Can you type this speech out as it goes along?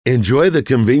Enjoy the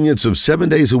convenience of 7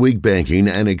 days a week banking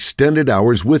and extended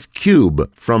hours with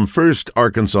Cube from First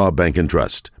Arkansas Bank and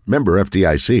Trust. Member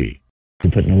FDIC.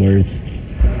 You're putting alerts.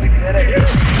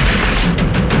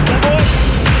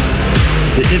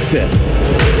 Sitting at fifth.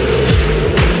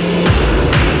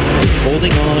 He's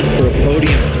holding on for a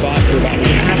podium spot for about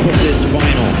half of this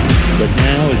final, but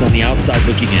now is on the outside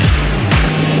looking in.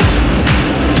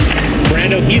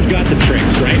 Brando, he's got the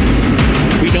tricks, right?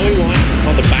 We know he wants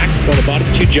on the bottom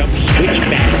two jumps, switch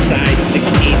backside 16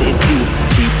 into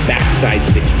the backside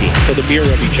 16. So the mirror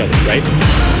of each other, right?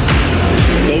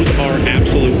 Those are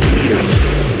absolute leaders.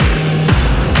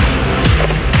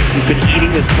 He's been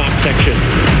eating this top section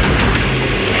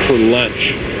for lunch,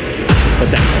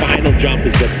 but that final jump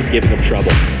is what's been giving him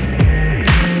trouble.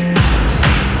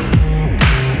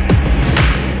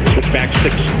 Switch back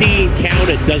 16,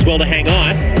 count it, does well to hang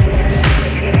on.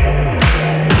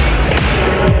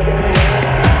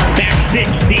 16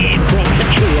 from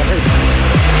Gerard.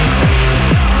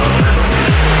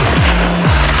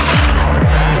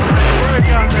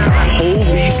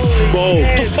 Holy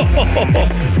smokes.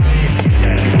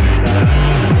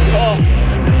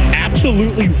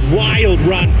 Absolutely wild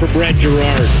run for Brett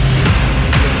Gerard.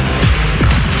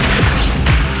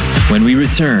 When we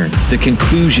return, the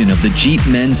conclusion of the Jeep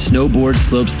Men's Snowboard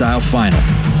Slopestyle Final,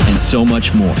 and so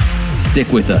much more. Stick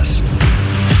with us.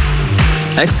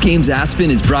 X Games Aspen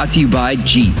is brought to you by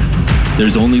Jeep.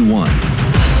 There's only one.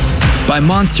 By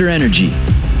Monster Energy.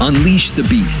 Unleash the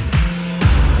beast.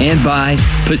 And by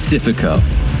Pacifico.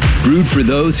 Brewed for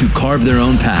those who carve their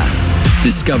own path.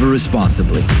 Discover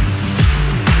responsibly.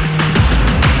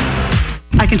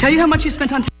 I can tell you how much you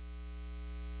spent on...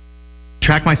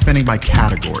 Track my spending by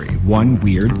category. 1,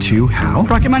 weird. 2, how?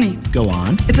 Rocket Money. Go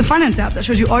on. It's a finance app that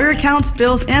shows you all your accounts,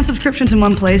 bills, and subscriptions in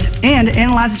one place and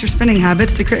analyzes your spending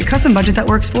habits to create a custom budget that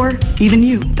works for even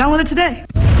you. Download it today.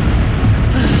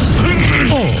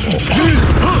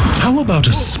 How about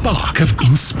a spark of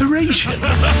inspiration?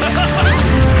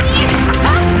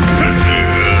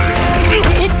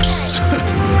 Oops!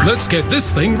 Let's get this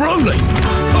thing rolling.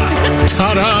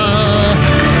 Ta-da!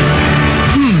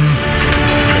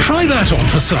 Try that on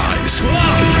for size.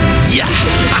 Yeah!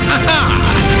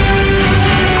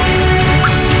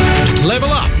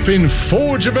 Level up in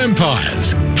Forge of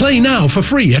Empires. Play now for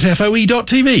free at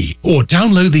FOE.tv or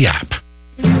download the app.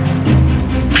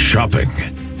 Shopping,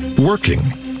 working,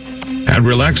 and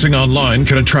relaxing online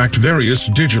can attract various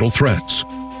digital threats.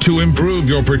 To improve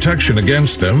your protection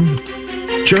against them,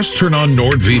 just turn on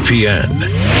NordVPN.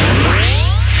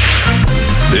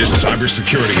 This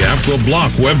cybersecurity app will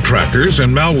block web trackers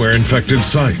and malware-infected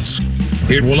sites.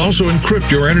 It will also encrypt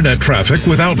your internet traffic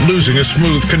without losing a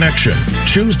smooth connection.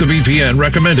 Choose the VPN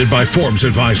recommended by Forbes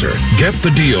Advisor. Get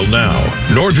the deal now.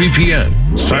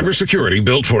 NordVPN. Cybersecurity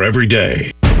built for every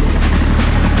day.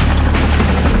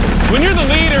 When you're the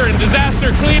leader in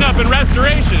disaster cleanup and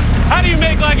restoration, how do you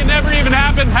make like it never even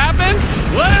happened happen?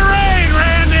 Let it rain,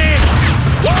 Randy!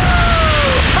 Woo!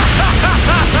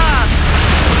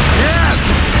 Yes!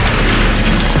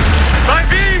 By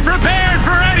being prepared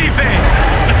for anything!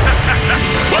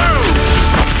 Woo!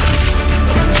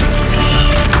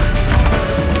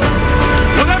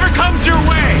 Whatever comes your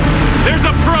way, there's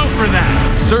a pro for that.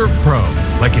 Serve Pro,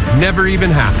 like it never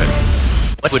even happened.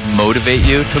 What would motivate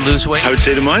you to lose weight? I would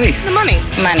say the money. The money.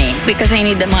 Money, because I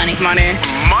need the money. Money.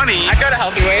 Money. I got a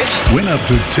healthy wage. Win up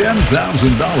to $10,000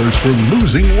 for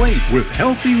losing weight with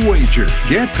Healthy Wager.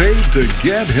 Get paid to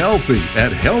get healthy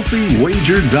at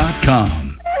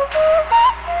healthywager.com.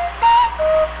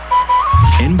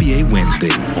 NBA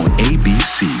Wednesday on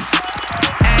ABC.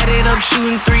 Added up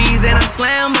shooting threes and I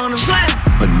slam on them.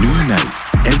 A new night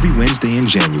every Wednesday in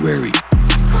January.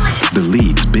 The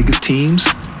league's biggest teams,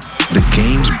 the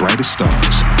game's brightest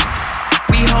stars.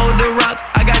 We hold the rock,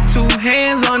 I got 2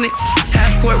 hands on it.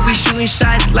 Half court, we shooting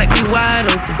shots like we wide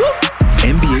open. Woo!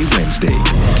 NBA Wednesday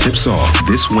tips off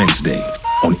this Wednesday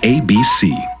on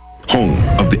ABC, home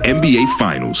of the NBA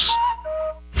Finals.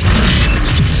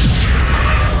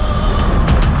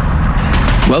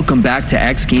 Welcome back to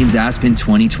X Games Aspen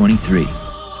 2023.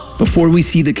 Before we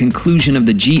see the conclusion of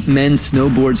the Jeep Men's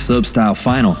Snowboard Slopestyle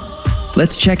Final,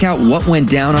 let's check out what went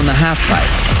down on the halfpipe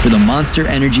for the Monster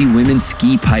Energy Women's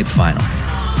Ski Pipe Final.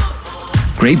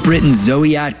 Great Britain's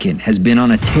Zoe Atkin has been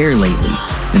on a tear lately,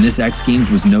 and this X Games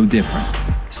was no different.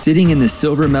 Sitting in the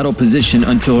silver medal position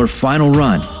until her final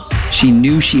run, she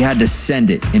knew she had to send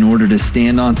it in order to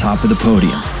stand on top of the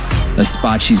podium, a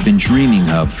spot she's been dreaming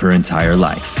of her entire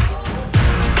life.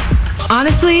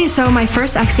 Honestly, so my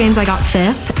first X Games I got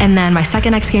 5th, and then my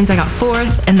second X Games I got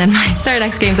 4th, and then my third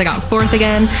X Games I got 4th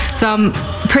again. So I'm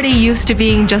pretty used to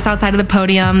being just outside of the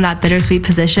podium, that bittersweet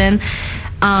position.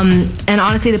 And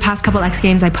honestly, the past couple X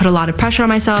Games I put a lot of pressure on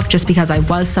myself just because I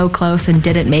was so close and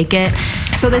didn't make it.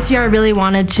 So this year I really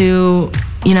wanted to,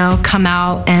 come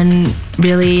out and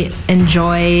really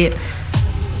enjoy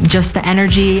just the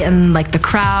energy and like the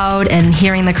crowd and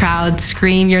hearing the crowd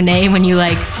scream your name when you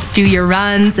like do your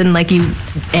runs and like you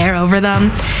air over them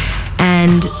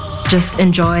and just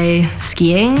enjoy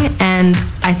skiing. And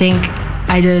I think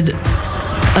I did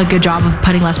a good job of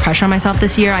putting less pressure on myself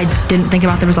this year. I didn't think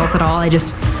about the results at all. I just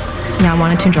I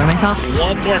wanted to enjoy myself.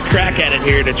 One more crack at it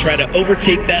here to try to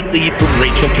overtake that lead from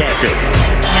Rachel Carter.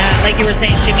 Yeah, like you were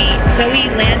saying, Jimmy, Zoe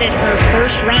landed her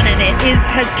first run, and it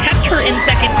has kept her in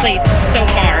second place so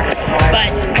far.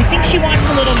 But I think she wants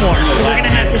a little more, so we're going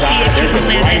to have to see if she can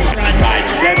land this run.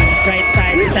 Right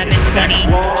side 720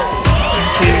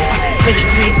 into switch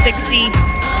 360.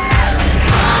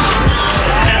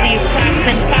 Value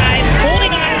Claxton 5, holding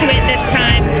on to it this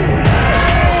time.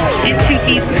 Into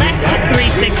the left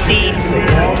 360.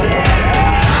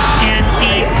 And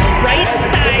the right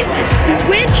side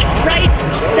switch right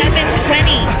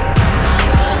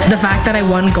 720. The fact that I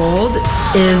won gold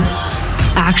is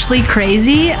actually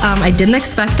crazy. I didn't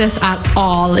expect this at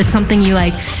all. It's something you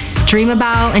like dream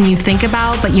about and you think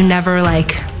about, but you never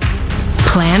like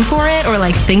plan for it or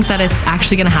like think that it's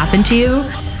actually going to happen to you.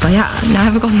 But yeah, now I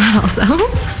have a gold medal, so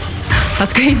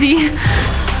that's crazy.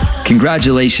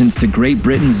 Congratulations to Great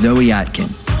Britain's Zoe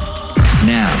Atkin.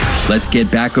 Now, let's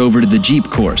get back over to the Jeep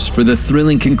course for the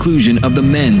thrilling conclusion of the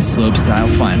men's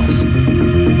slopestyle finals.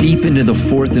 Deep into the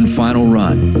fourth and final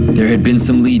run, there had been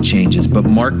some lead changes, but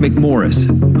Mark McMorris,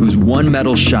 who's one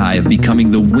medal shy of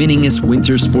becoming the winningest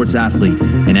winter sports athlete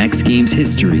in X Games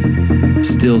history,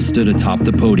 still stood atop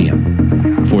the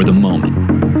podium for the moment.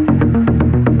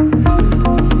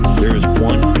 There is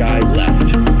one guy left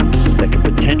that could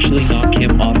potentially knock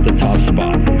him off the top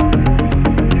spot.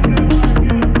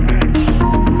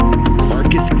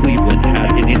 Marcus Cleveland had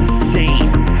an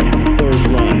insane third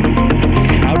run.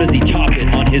 How does he top it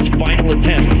on his final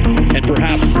attempt and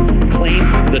perhaps claim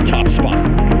the top spot?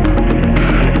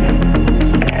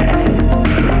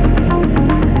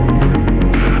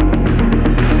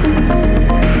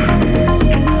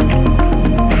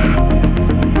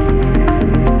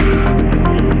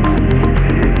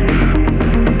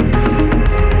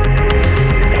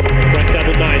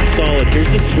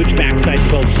 Switch backside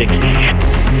 1260.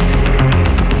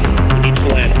 He needs to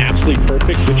land absolutely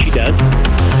perfect, which he does.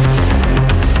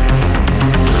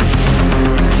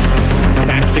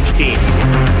 Back 16.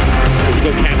 Does he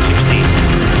go cap 16?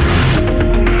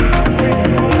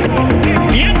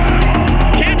 Yep!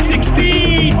 Cap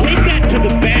 16! Take that to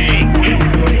the bank!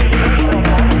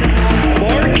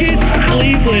 Marcus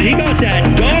Cleveland, he got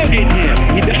that dog in him.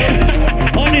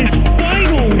 On his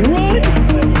final run?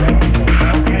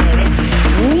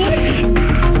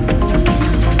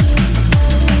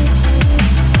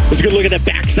 Let's go look at the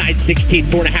backside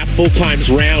 16, 4.5 full times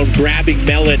round, grabbing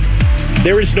Mellon.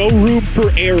 There is no room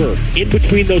for error in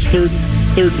between those third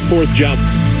and fourth jumps.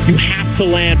 You have to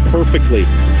land perfectly.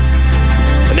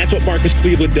 And that's what Marcus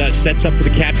Cleveland does. Sets up for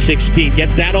the cap 16,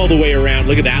 gets that all the way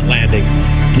around. Look at that landing.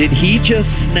 Did he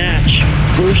just snatch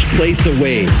first place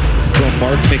away from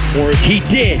Mark McMorris? He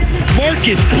did.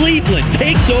 Marcus Cleveland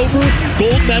takes over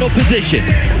gold medal position.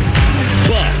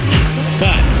 But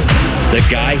the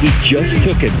guy he just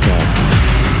took it from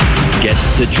gets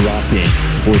to drop in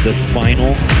for the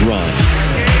final run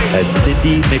as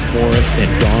Cindy McMorris and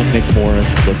Dawn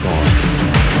McMorris look on.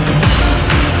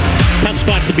 Tough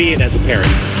spot to be in as a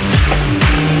parent.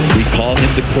 We call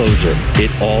him the closer.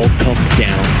 It all comes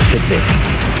down to this.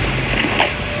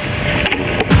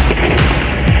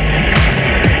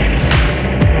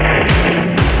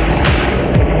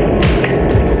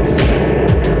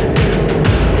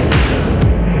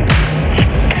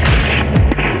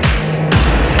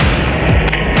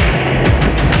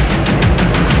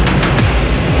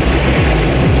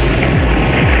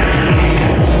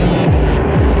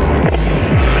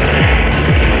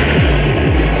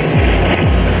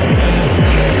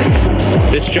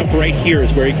 Right here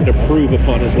is where he can improve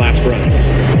upon his last runs.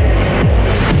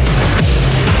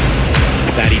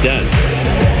 That he does.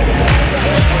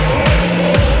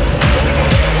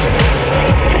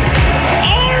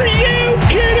 Are you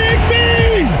kidding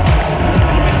me?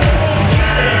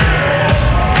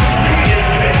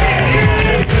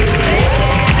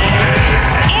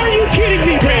 Are you kidding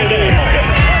me, Brandon?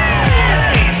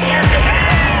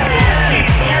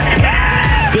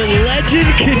 The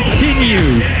legend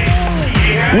continues.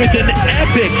 with an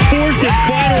epic fourth and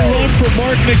final run from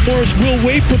Mark McMorris. We'll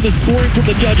wait for the scoring from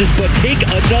the judges, but take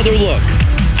another look.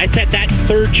 I said that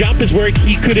third jump is where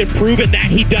he could improve, and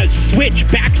that he does. Switch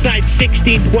backside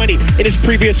 1620. In his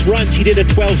previous runs, he did a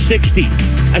 1260.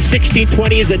 A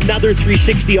 1620 is another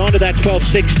 360 onto that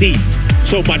 1260.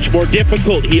 So much more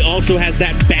difficult. He also has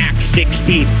that back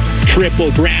 16 triple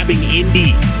grabbing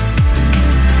Indy.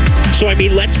 So, I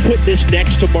mean, let's put this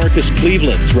next to Marcus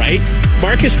Cleveland's, right?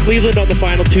 Marcus Cleveland on the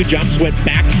final two jumps went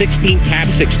back 16, cab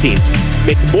 16.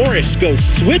 McMorris goes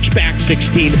switch back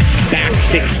 16, back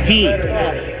 16.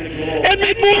 And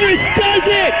McMorris does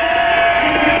it!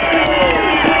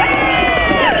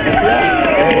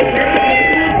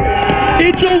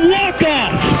 It's a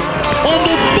walk-off on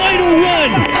the final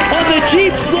run on the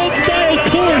Jeep Slopestyle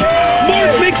course.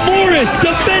 Mark McMorris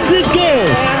defends his goal.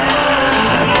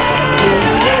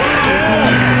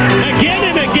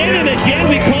 Again,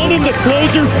 we called him the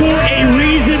closer for a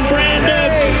reason, Branda.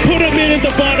 Put him in at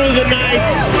the bottom of the ninth.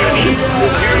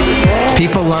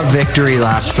 People love victory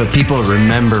laps, but people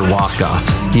remember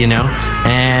walk-offs, you know?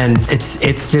 And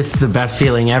it's just the best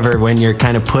feeling ever when you're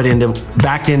kind of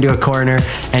backed into a corner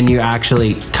and you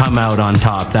actually come out on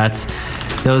top.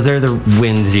 Those are the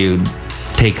wins you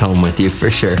take home with you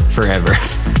for sure, forever.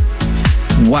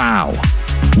 Wow.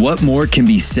 What more can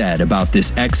be said about this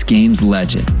X Games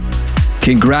legend?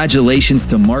 Congratulations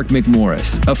to Mark McMorris,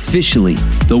 officially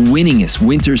the winningest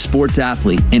winter sports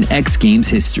athlete in X Games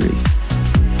history.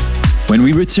 When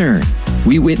we return,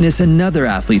 we witness another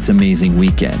athlete's amazing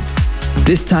weekend.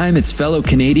 This time it's fellow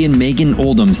Canadian Megan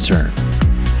Oldham's turn.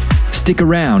 Stick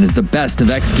around as the best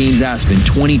of X Games Aspen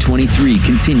 2023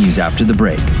 continues after the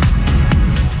break.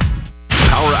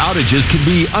 Power outages can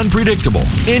be unpredictable,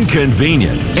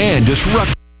 inconvenient, and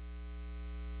disruptive.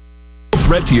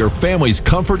 Threat to your family's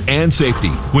comfort and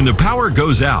safety. When the power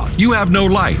goes out, you have no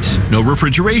lights, no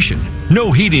refrigeration,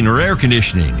 no heating or air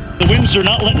conditioning. The winds are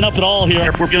not letting up at all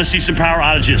here. We're going to see some power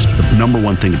outages. The number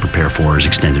one thing to prepare for is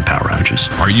extended power outages.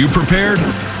 Are you prepared?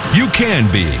 You can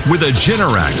be with a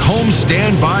Generac home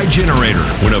standby generator.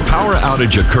 When a power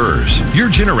outage occurs,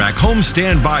 your Generac home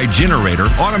standby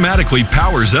generator automatically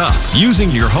powers up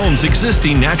using your home's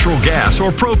existing natural gas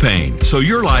or propane, so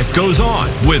your life goes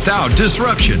on without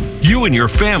disruption. You and your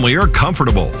family are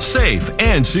comfortable, safe,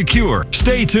 and secure.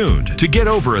 Stay tuned to get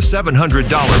over a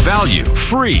 $700 value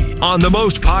free on the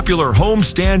most popular home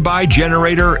standby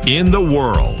generator in the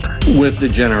world. With the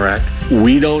Generac,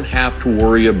 we don't have to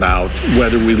worry about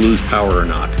whether we lose power or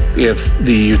not. If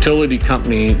the utility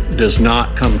company does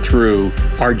not come through,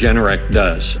 our Generac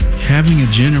does. Having a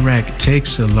Generac takes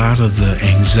a lot of the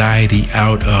anxiety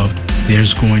out of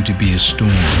there's going to be a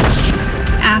storm.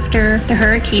 After the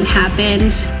hurricane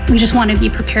happened, we just want to be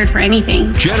prepared for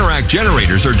anything. Generac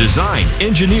generators are designed,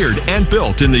 engineered, and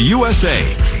built in the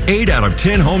USA. 8 out of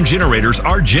 10 home generators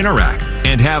are Generac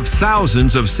and have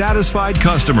thousands of satisfied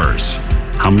customers.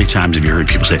 How many times have you heard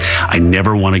people say, I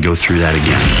never want to go through that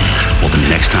again? Well, the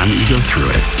next time that you go through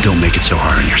it, don't make it so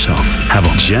hard on yourself. Have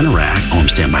a Generac home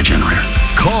standby generator.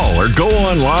 Call or go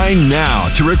online now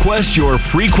to request your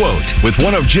free quote with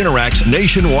one of Generac's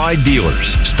nationwide dealers.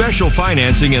 Special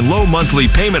financing and low monthly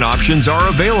payment options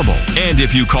are available. And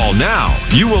if you call now,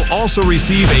 you will also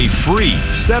receive a free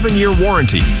 7-year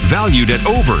warranty valued at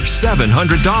over $700.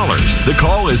 The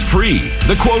call is free,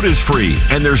 the quote is free,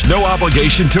 and there's no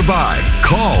obligation to buy.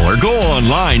 Call or go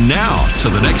online now so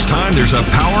the next time there's a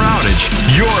power outage,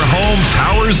 your home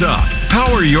powers up.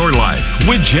 Power your life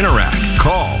with Generac.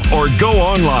 Call or go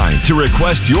online to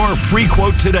request your free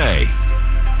quote today.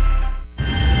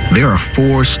 There are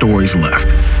 4 stories left,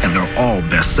 and they're all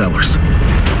bestsellers.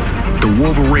 The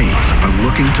Wolverines are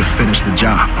looking to finish the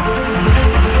job,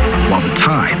 while the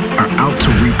Tide are out to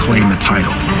reclaim the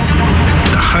title.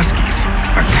 The Huskies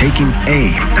are taking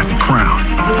aim at the crown,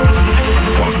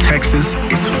 while Texas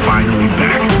is finally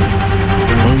back.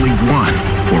 Only one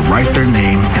will write their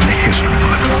name in the history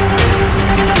books.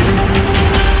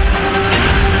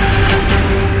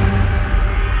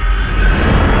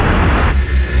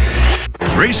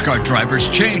 Race car drivers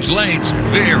change lanes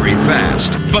very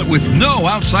fast, but with no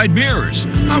outside mirrors.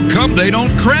 How come they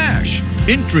don't crash?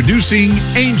 Introducing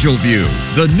Angel View,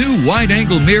 the new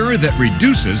wide-angle mirror that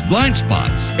reduces blind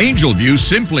spots. Angel View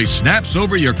simply snaps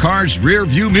over your car's rear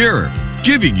view mirror,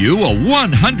 giving you a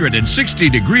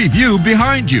 160-degree view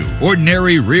behind you.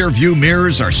 Ordinary rear view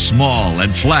mirrors are small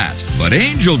and flat, but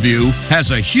Angel View has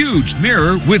a huge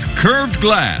mirror with curved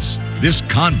glass. This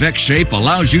convex shape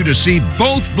allows you to see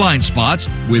both blind spots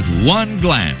with one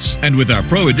glance. And with our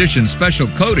Pro Edition special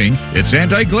coating, it's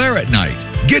anti-glare at night.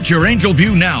 Get your Angel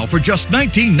View now for just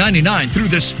 $19.99 through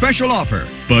this special offer.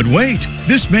 But wait,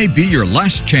 this may be your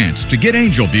last chance to get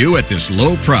Angel View at this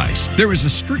low price. There is a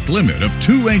strict limit of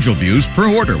 2 Angel Views per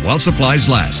order while supplies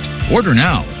last. Order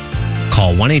now.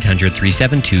 Call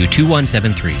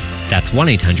 1-800-372-2173. That's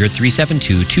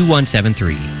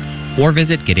 1-800-372-2173. Or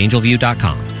visit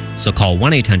getangelview.com. So call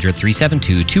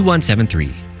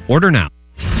 1-800-372-2173. Order now.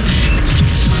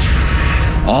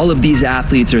 All of these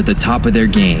athletes are at the top of their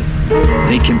game.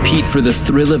 They compete for the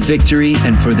thrill of victory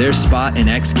and for their spot in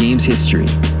X Games history.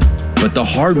 But the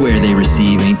hardware they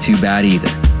receive ain't too bad either.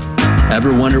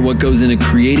 Ever wonder what goes into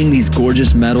creating these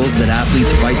gorgeous medals that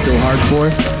athletes fight so hard for?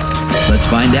 Let's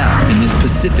find out in this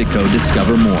Pacifico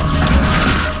Discover More.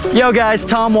 Yo guys,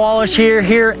 Tom Wallish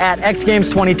here at X Games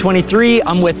 2023.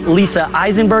 I'm with Lisa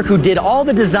Eisenberg, who did all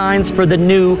the designs for the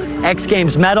new X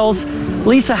Games medals.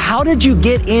 Lisa, how did you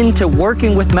get into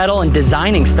working with metal and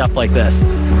designing stuff like this?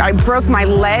 I broke my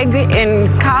leg in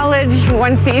college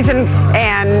one season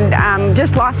and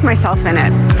just lost myself in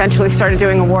it. Eventually started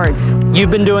doing awards. You've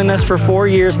been doing this for 4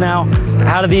 years now.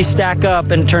 How do these stack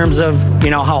up in terms of,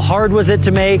 how hard was it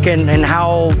to make and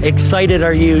how excited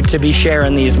are you to be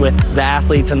sharing these with the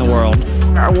athletes in the world?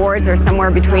 Our awards are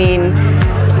somewhere between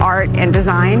art and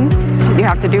design. You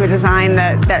have to do a design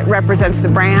that represents the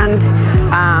brand,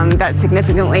 that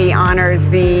significantly honors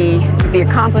the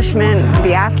accomplishment,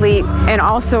 the athlete, and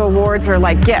also awards are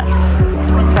like gifts.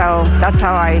 So that's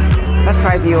how I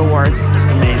view awards.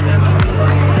 It's amazing.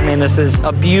 I mean, this is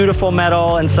a beautiful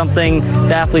medal and something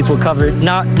the athletes will cover,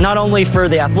 not only for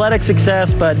the athletic success,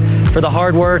 but for the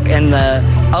hard work and the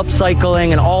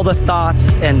upcycling and all the thoughts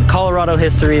and Colorado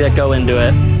history that go into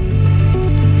it.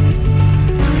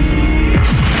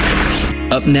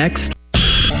 Up next,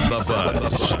 The Buzz.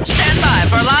 Stand by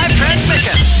for live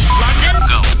transmission. London,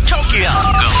 go. Tokyo,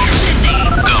 go. Sydney,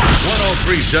 go.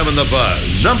 1037 The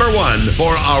Buzz. Number 1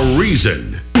 for a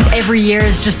reason. Every year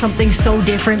is just something so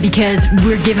different because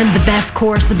we're given the best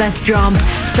course, the best jump,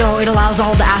 so it allows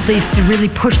all the athletes to really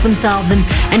push themselves and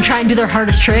try and do their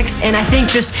hardest tricks. And I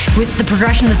think just with the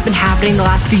progression that's been happening the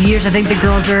last few years, I think the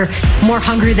girls are more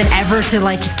hungry than ever to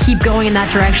keep going in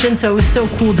that direction. So it was so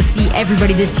cool to see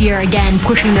everybody this year again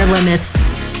pushing their limits.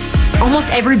 Almost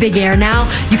every big air now,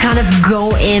 you kind of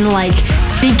go in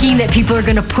thinking that people are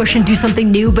going to push and do something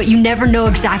new, but you never know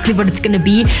exactly what it's going to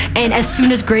be. And as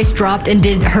soon as Grace dropped and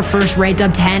did her first right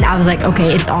dub 10, I was like,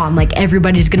 okay, it's on.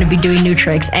 Everybody's going to be doing new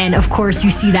tricks. And of course,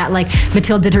 you see that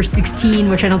Mathilde did her 16,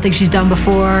 which I don't think she's done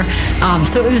before.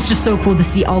 So it was just so cool to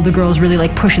see all the girls really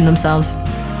pushing themselves.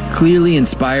 Clearly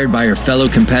inspired by her fellow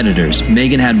competitors,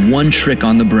 Megan had one trick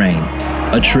on the brain,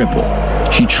 a triple.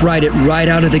 She tried it right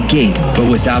out of the gate,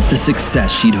 but without the success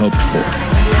she'd hoped for.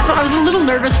 So I was a little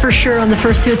nervous for sure on the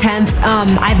first 2 attempts.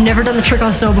 I've never done the trick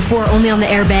on snow before, only on the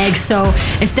airbag, so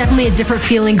it's definitely a different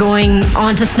feeling going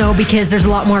onto snow because there's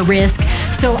a lot more risk.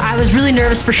 So I was really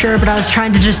nervous for sure, but I was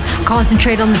trying to just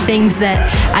concentrate on the things that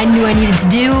I knew I needed to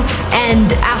do.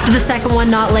 And after the second one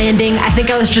not landing, I think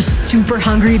I was just super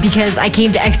hungry because I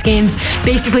came to X Games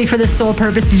basically for the sole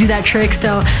purpose to do that trick.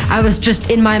 So I was just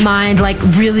in my mind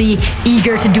really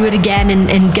eager to do it again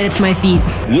and get it to my feet.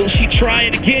 Will she try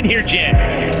it again here, Jen?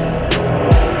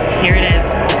 Here it is.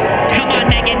 Come on,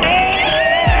 Megan. Oh!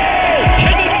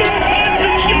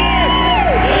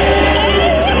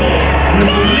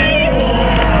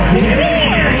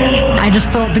 I just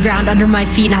felt the ground under my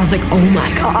feet and I was like, oh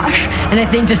my gosh. And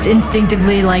I think just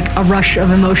instinctively a rush of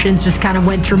emotions just kind of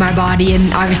went through my body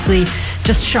and obviously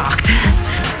just shocked.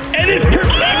 And it's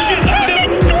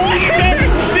perfection. The best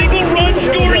single run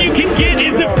score you can get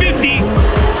is a 50. Do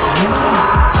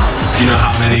you know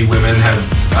how many women have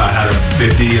had a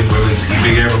 50 in women's ski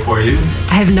big air before you?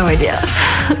 I have no idea.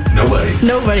 Nobody.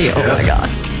 Nobody. Oh my god.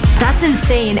 That's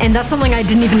insane, and that's something I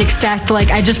didn't even expect.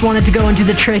 I just wanted to go and do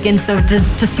the trick, and so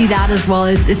to see that as well,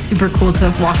 it's super cool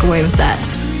to walk away with that.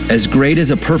 As great as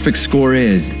a perfect score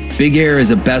is, Big Air is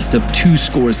a best of 2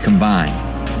 scores combined.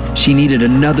 She needed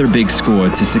another big score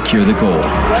to secure the goal.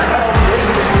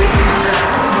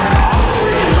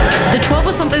 The 12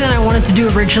 was something that I wanted to do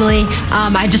originally.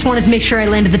 I just wanted to make sure I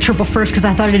landed the triple first because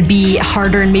I thought it'd be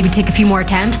harder and maybe take a few more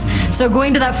attempts. So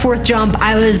going to that 4th jump,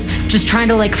 I was just trying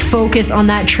to focus on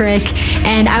that trick.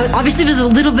 And I obviously was a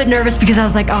little bit nervous because I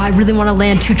was like, oh, I really want to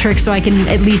land 2 tricks so I can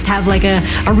at least have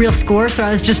a real score. So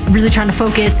I was just really trying to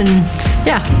focus and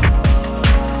yeah.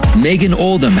 Megan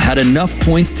Oldham had enough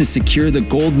points to secure the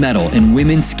gold medal in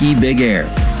women's ski big air.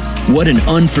 What an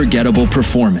unforgettable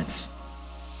performance.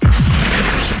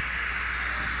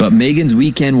 But Megan's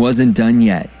weekend wasn't done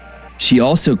yet. She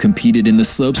also competed in the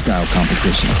slopestyle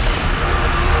competition.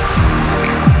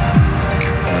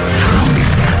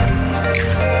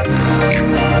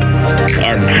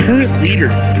 our current leader,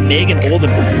 Megan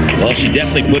Oldham. Well, she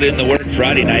definitely put in the work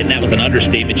Friday night, and that was an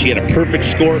understatement. She had a perfect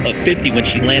score of 50 when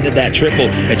she landed that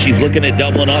triple, and she's looking at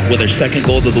doubling up with her second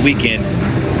gold of the weekend.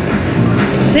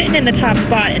 Sitting in the top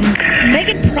spot, and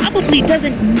Megan probably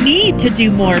doesn't need to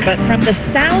do more, but from the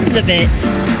sounds of it,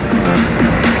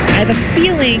 I have a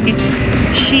feeling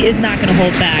she is not going to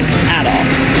hold back at all.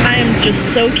 I am just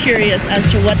so curious as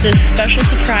to what this special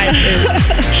surprise is.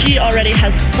 She already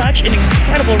has such an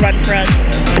incredible run for us.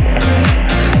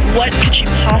 What could she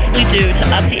possibly do to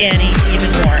up the ante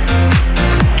even more?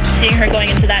 Seeing her going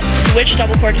into that switch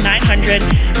double core to 900,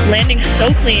 landing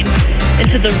so clean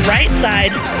into the right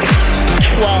side,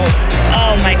 12.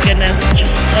 Oh my goodness, just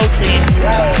so clean,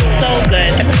 so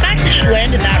good. And the fact that she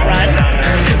landed that run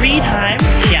 3 times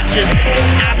is just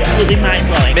absolutely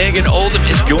mind-blowing. Megan Oldham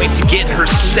is going to get her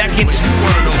second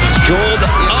gold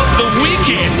of the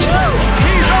weekend.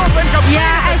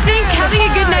 Yeah, I think having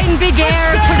a good night in big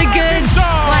air put a good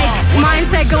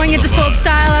mindset going into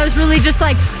slopestyle. I was really just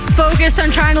focused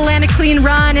on trying to land a clean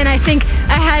run, and I think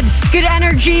I had good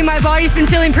energy. My body's been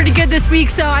feeling pretty good this week,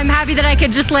 so I'm happy that I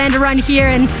could just land a run here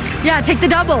and take the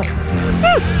double.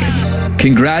 Woo!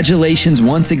 Congratulations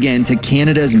once again to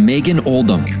Canada's Megan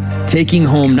Oldham, taking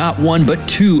home not 1 but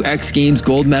 2 X Games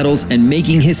gold medals and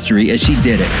making history as she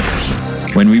did it.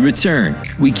 When we return,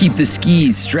 we keep the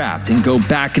skis strapped and go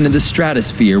back into the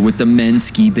stratosphere with the men's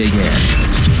ski big air.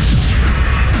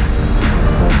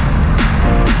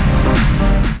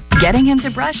 Getting him to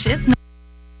brush is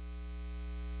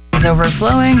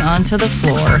overflowing onto the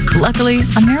floor. Luckily,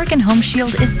 American Home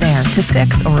Shield is there to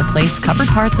fix or replace covered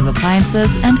parts of appliances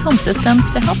and home systems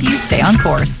to help you stay on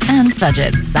course and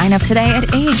budget. Sign up today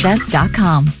at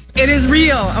ahs.com. It is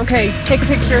real. Okay, take a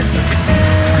picture.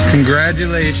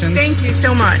 Congratulations. Thank you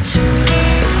so much.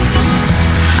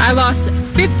 I lost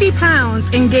 50 pounds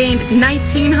and gained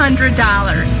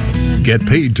 $1,900. Get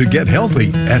paid to get healthy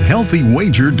at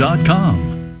healthywager.com.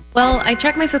 Well, I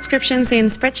track my subscriptions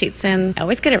in spreadsheets, and I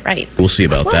always get it right. We'll see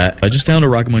about that. I just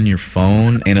downloaded Rocketmoney on your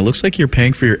phone, and it looks like you're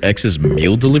paying for your ex's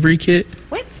meal delivery kit.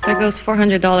 What? There goes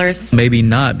 $400. Maybe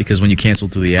not, because when you cancel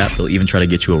through the app, they'll even try to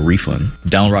get you a refund.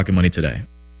 Download Rocketmoney today.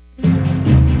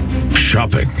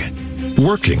 Shopping,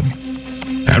 working,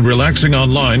 and relaxing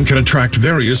online can attract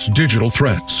various digital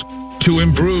threats. To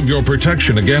improve your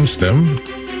protection against them,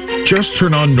 just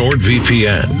turn on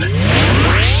NordVPN.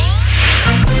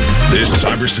 This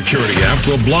cybersecurity app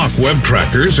will block web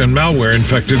trackers and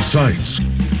malware-infected sites.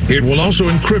 It will also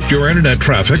encrypt your internet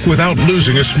traffic without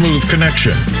losing a smooth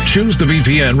connection. Choose the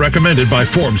VPN recommended by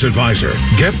Forbes Advisor.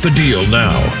 Get the deal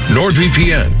now.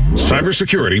 NordVPN.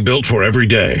 Cybersecurity built for every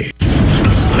day.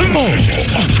 Oh,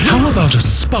 how about a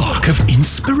spark of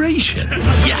inspiration?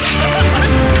 Yeah.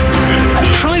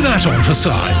 Try that on for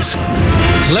size.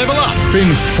 Level up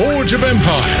in Forge of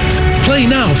Empires. Play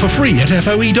now for free at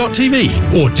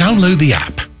FOE.tv or download the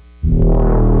app.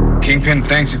 Kingpin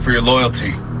thanks you for your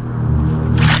loyalty.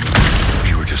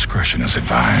 Viewer discretion is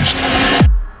advised.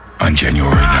 On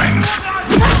January 9th,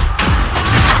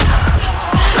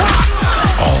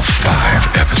 all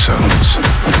 5 episodes.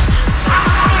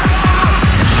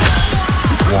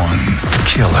 1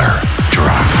 killer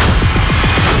drop.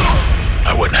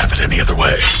 I wouldn't have it any other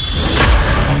way.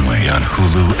 Only on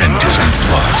Hulu and Disney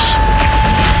Plus.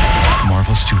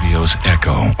 Marvel Studios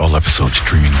Echo. All episodes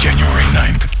streaming January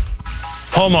 9th.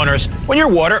 Homeowners, when your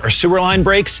water or sewer line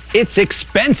breaks, it's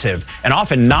expensive and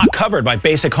often not covered by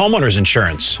basic homeowners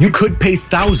insurance. You could pay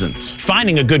thousands.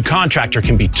 Finding a good contractor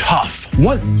can be tough.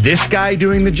 Want this guy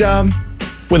doing the job?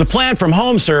 With a plan from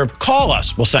HomeServe, call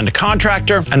us. We'll send a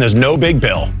contractor, and there's no big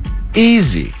bill.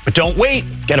 Easy. But don't wait.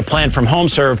 Get a plan from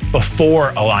HomeServe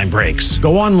before a line breaks.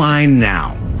 Go online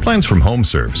now. Plans from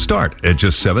HomeServe start at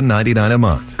just $7.99 a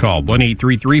month. Call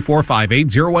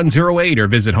 1-833-458-0108 or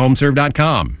visit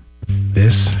homeserve.com.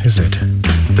 This is it.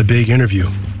 The big interview.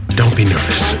 Don't be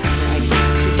nervous.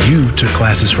 You took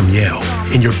classes from Yale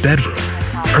in your bedroom,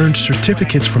 earned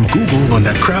certificates from Google on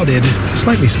that crowded,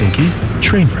 slightly stinky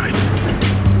train ride,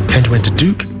 and went to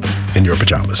Duke in your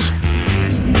pajamas.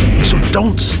 So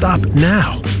don't stop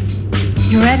now.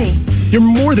 You ready? You're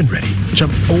more than ready.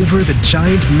 Jump over the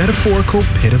giant metaphorical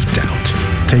pit of doubt.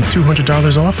 Take $200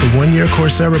 off a 1-year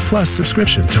Coursera Plus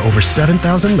subscription to over 7,000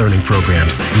 learning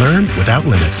programs. Learn without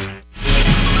limits.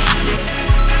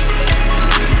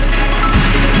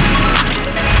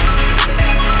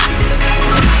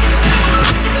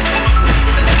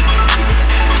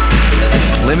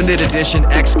 Limited edition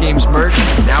X Games merch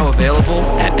now available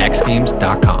at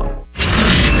xgames.com.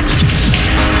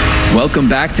 Welcome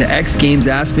back to X Games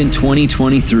Aspen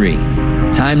 2023.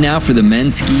 Time now for the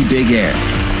men's ski big air.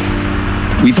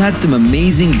 We've had some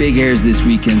amazing big airs this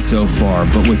weekend so far,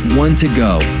 but with one to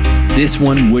go, this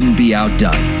one wouldn't be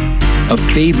outdone. A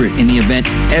favorite in the event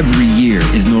every year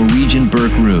is Norwegian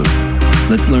Berk Ruud.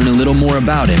 Let's learn a little more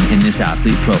about him in this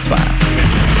athlete profile.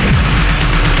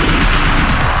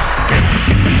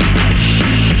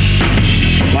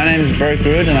 My name is Berk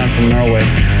Ruud and I'm from Norway.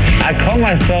 I call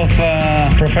myself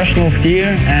a professional skier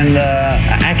and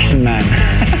an action man.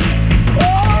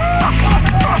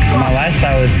 My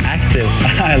lifestyle is active.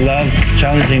 I love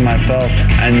challenging myself,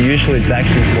 and usually it's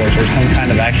action sports or some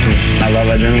kind of action. I love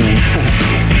adrenaline.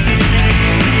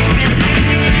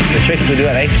 The tricks we do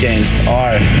at X Games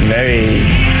are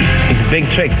it's big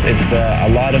tricks. It's a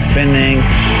lot of spinning,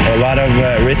 a lot of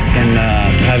risk, and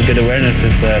to have good awareness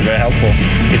is very helpful.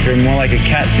 If you're more like a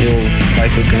cat, you'll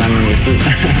likely land on your feet.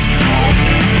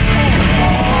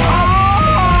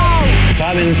 So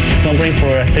I've been snowboarding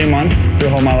for 3 months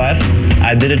through all my life.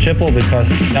 I did a triple because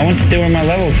I want to see where my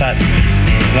level's at.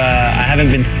 I haven't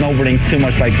been snowboarding too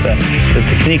much like the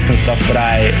techniques and stuff, but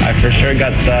I for sure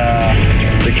got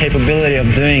the capability of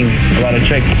doing a lot of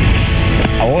tricks.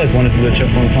 I always wanted to do a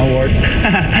triple on snowboard.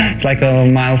 It's like a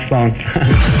milestone.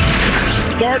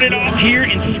 Started off here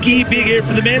in ski big air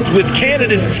for the men's with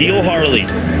Canada's Teal Harley.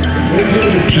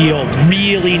 Teal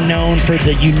really known for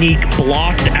the unique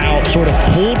blocked out, sort of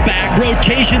pulled back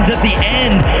rotations at the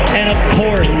end, and of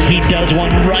course he does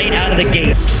one right out of the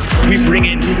gate. We bring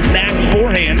in Mac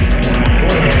Forehand.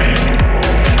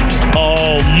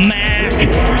 Oh, Mac,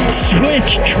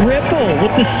 switch triple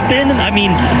with the spin. I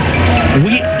mean,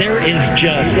 there is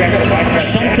just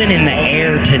something in the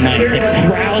air tonight. The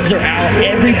crowds are out.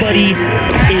 Everybody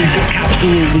is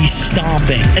absolutely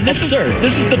stomping. And this is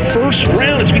the first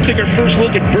round as we take our first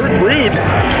look at Berk Ruud.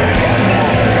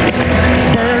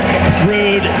 Berk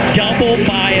Ruud, double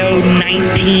bio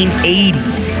 1980.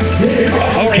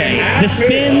 Okay, the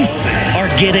spins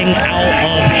are getting out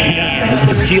of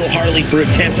hand. Teal Harley for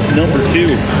attempt number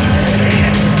 2.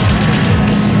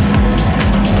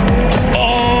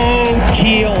 Oh,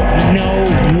 Teal, no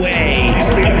way.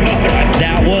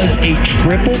 That was a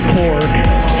triple cork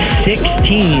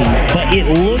 16, but it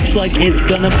looks like it's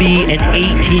going to be an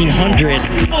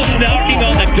 1800. Almost knocking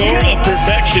on the door of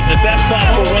perfection. The best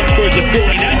possible run scores of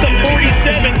 50. That's a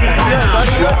 47.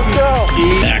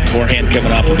 Back forehand coming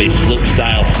off of a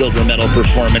slope-style silver medal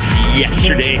performance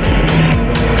yesterday.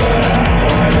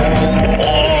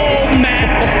 Oh, Matt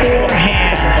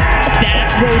forehand.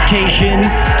 That rotation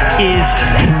is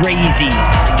crazy.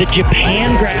 The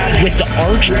Japan grab with the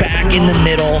arch back in the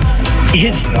middle,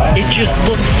 it just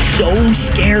looks so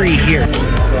scary here.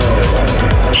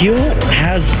 Teal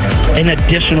has an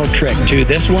additional trick too.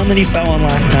 This one that he fell on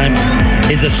last time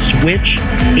is a switch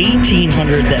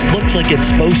 1800 that looks like it's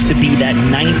supposed to be that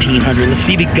 1900. Let's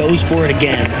see if he goes for it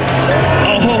again.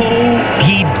 Oh,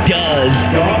 he does.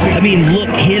 I mean,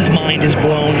 look, his mind is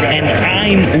blown, and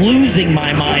I'm losing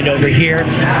my mind over here.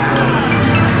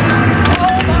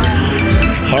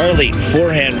 Harley,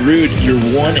 forehand, Ruud, your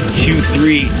 1, 2,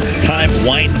 3 time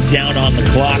winds down on the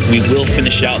clock. We will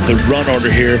finish out the run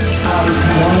order here.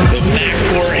 So Mac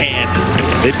forehand.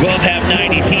 They both have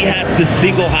 90s. He has the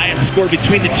single highest score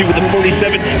between the two with a 47.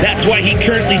 That's why he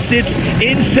currently sits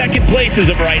in second place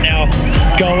as of right now.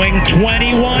 Going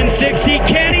 21.60.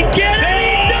 Can he get it?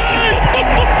 He does!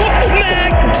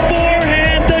 Mac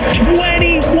forehand, the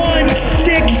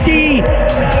 21.60.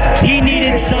 He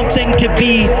needed something to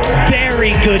be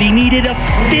very good. He needed a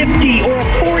 50 or a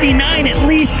 49 at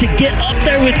least to get up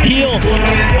there with Teal.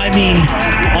 I mean,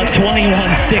 a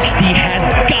 21.60 has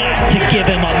got to give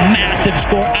him a massive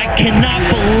score. I cannot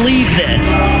believe this.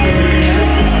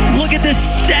 Look at this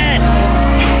set.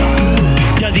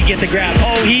 Does he get the grab?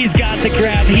 Oh, he's got the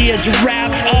grab. He is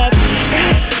wrapped up,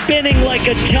 spinning like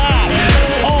a top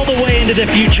all the way into the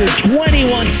future.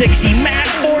 21.60. Matt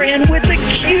forehand with the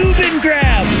Cuban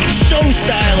grab. So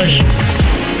stylish.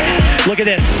 Look at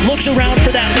this. Looks around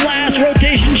for that last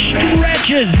rotation.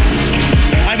 Stretches.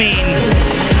 I mean,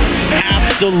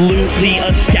 absolutely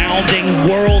astounding.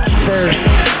 World's first.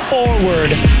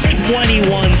 Forward.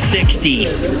 21.60.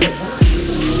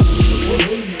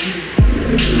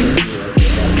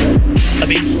 I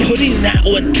mean, putting that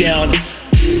one down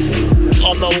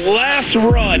on the last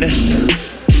run and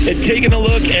taking a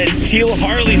look at Teal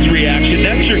Harley's reaction.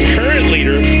 That's your current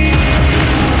leader.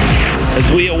 As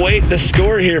we await the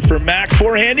score here for Mac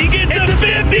forehand, he gets a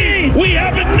 50! We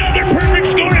have another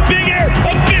perfect score in big air,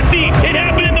 a 50! It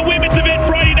happened in the women's event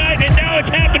Friday night, and now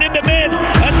it's happened in the men's.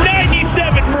 A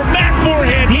 97 for Mac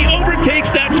forehand. He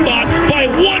overtakes that spot by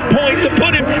 1 point to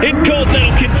put him in gold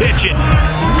medal contention.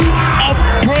 A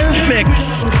perfect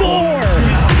score!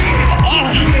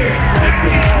 Oh.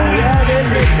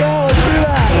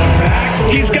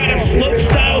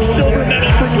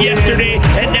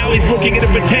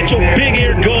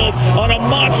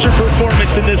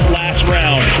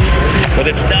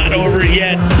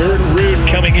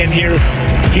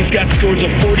 He's got scores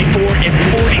of 44 and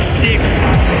 46.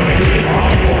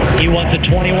 He wants a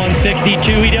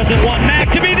 21.62. He doesn't want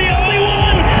Mac to be the only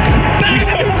one.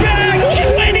 Back-to-back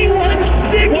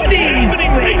 21.60. What's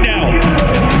happening right now?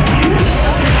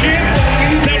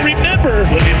 Now remember,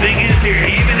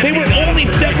 they were only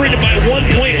separated by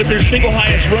 1 point with their single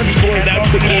highest run score. That's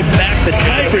what gave Mac the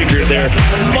tiebreaker there.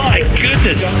 My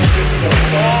goodness.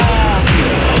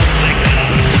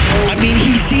 I mean,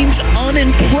 he seems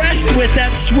unimpressed with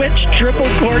that switch triple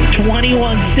cork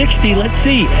 21.60. Let's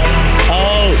see.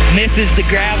 Oh, misses the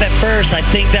grab at first. I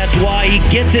think that's why he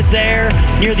gets it there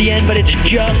near the end, but it's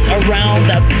just around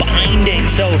the binding.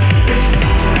 So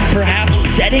perhaps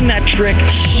setting that trick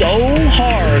so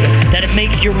hard that it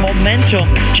makes your momentum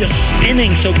just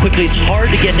spinning so quickly. It's hard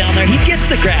to get down there. He gets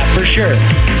the grab for sure,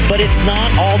 but it's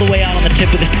not all the way out on the tip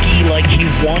of the ski like he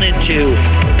wanted to.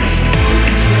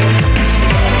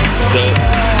 So,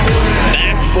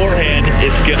 Mac Forehand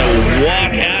is going to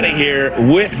walk out of here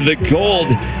with the gold.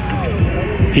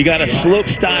 He got a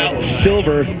slope-style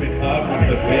silver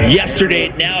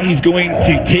yesterday. Now he's going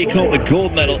to take home the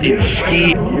gold medal in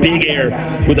ski big air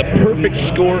with a perfect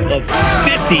score of 50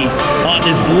 on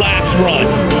his last run.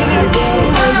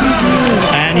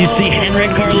 And you see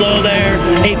Henrik Carlo there,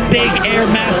 a big air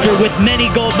master with many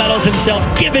gold medals himself,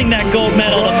 giving that gold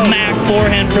medal to Mac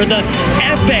Forehand for the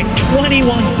epic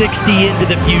 21.60 into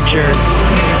the future.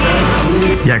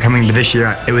 Yeah, coming to this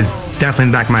year, it was definitely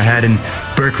in the back of my head. And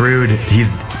Burke Ruud, he's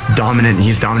dominant.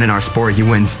 He's dominant in our sport. He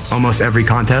wins almost every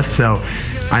contest. So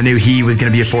I knew he was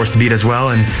going to be a force to beat as well.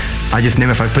 And I just knew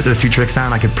if I put those two tricks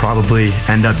down, I could probably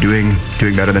end up doing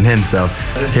better than him. So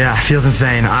yeah, it feels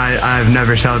insane. I've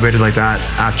never celebrated like that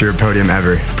after a podium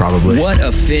ever, probably. What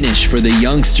a finish for the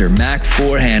youngster Mac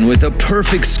Forehand with a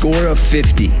perfect score of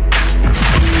 50.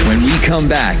 When we come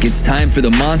back, it's time for the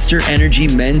Monster Energy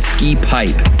Men's Ski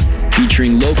Pipe,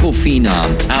 featuring local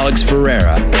phenom Alex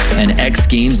Ferreira and X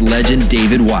Games legend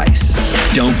David Weiss.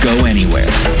 Don't go anywhere.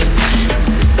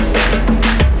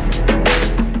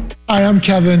 Hi, I'm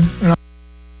Kevin.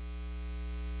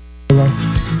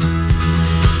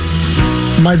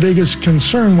 My biggest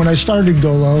concern when I started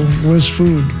Golo was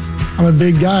food. I'm a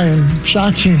big guy, and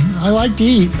shocking, I like to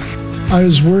eat. I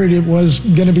was worried it was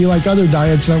going to be like other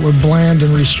diets that were bland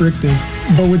and restrictive.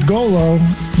 But with Golo,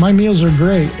 my meals are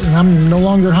great, and I'm no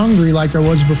longer hungry like I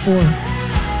was before.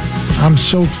 I'm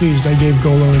so pleased I gave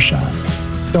Golo a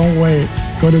shot. Don't wait.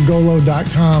 Go to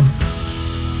Golo.com.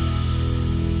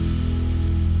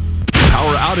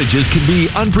 Power outages can be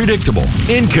unpredictable,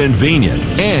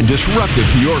 inconvenient, and disruptive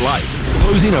to your life,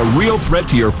 posing a real threat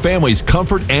to your family's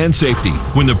comfort and safety.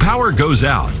 When the power goes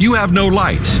out, you have no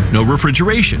lights, no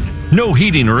refrigeration, no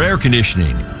heating or air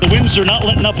conditioning. The winds are not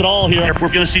letting up at all here.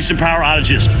 We're going to see some power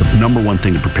outages. The number one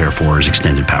thing to prepare for is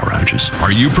extended power outages.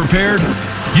 Are you prepared?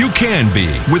 You can be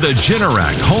with a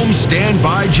Generac home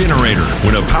standby generator.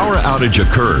 When a power outage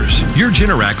occurs, your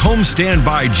Generac home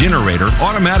standby generator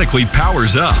automatically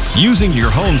powers up using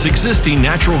your home's existing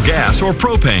natural gas or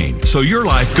propane, so your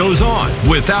life goes on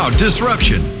without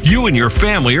disruption. You and your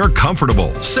family are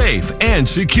comfortable, safe, and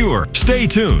secure. Stay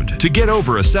tuned to get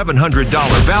over a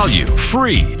 $700 value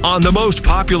free on the most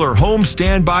popular home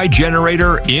standby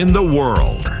generator in the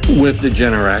world. With the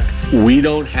Generac, we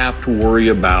don't have to worry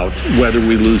about whether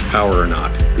we lose power or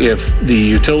not. If the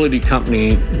utility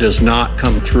company does not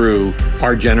come through,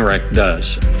 our Generac does.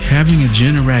 Having a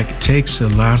Generac takes a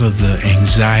lot of the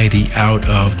anxiety out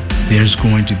of there's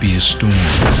going to be a storm.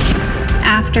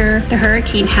 After the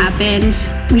hurricane happened,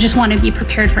 we just want to be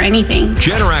prepared for anything.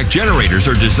 Generac generators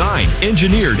are designed,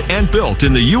 engineered, and built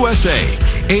in the USA.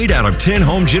 8 out of 10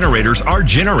 home generators are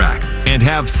Generac and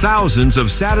have thousands of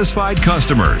satisfied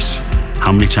customers.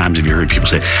 How many times have you heard people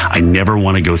say, I never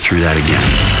want to go through that again?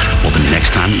 Well, the next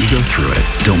time that you go through it,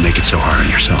 don't make it so hard on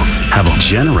yourself. Have a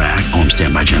Generac home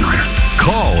standby generator.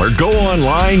 Call or go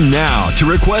online now to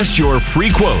request your free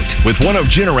quote with one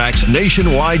of Generac's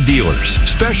nationwide dealers.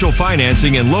 Special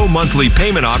financing and low monthly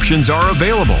payment options are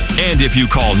available. And if you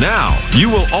call now, you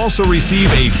will also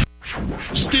receive a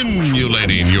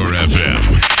stimulating your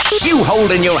FM. You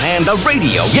hold in your hand the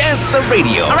radio. Yes, the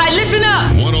radio. All right, listen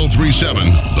up. 103.7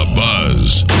 The Buzz.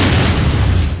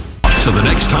 So the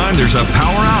next time there's a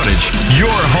power outage,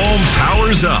 your home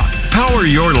powers up. Power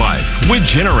your life with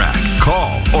Generac.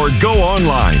 Call or go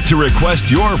online to request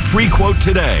your free quote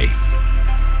today.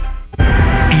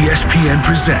 ESPN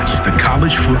presents the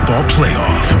College Football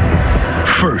Playoff.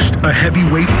 First, a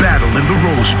heavyweight battle in the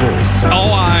Rose Bowl.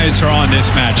 All eyes are on this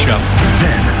matchup.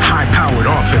 Then, high-powered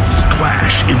offenses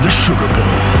clash in the Sugar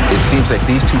Bowl. It seems like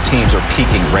these two teams are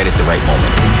peaking right at the right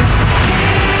moment.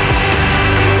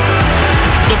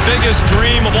 The biggest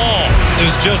dream of all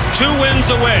is just 2 wins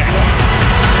away.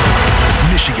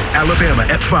 Michigan, Alabama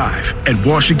at 5, and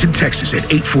Washington, Texas at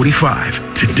 8:45.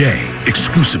 Today,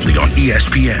 exclusively on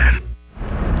ESPN.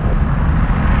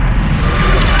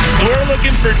 We're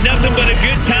looking for nothing but a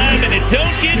good time, and it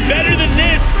don't get better than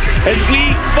this as we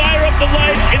fire up the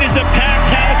lights. It is a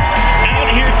packed house out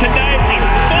here tonight. The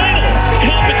final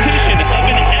competition of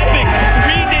an epic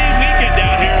 3-day weekend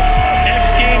out here. X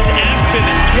Games Aspen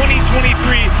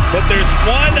 2023. But there's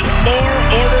one more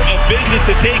order of business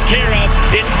to take care of.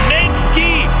 It's men's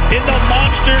ski in the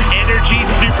Monster Energy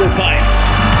Superpipe.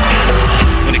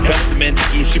 When it comes to men's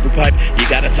ski superpipe, you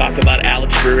got to talk about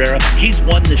Alex Ferreira. He's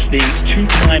won this thing 2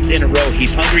 times in a row.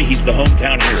 He's hungry. He's the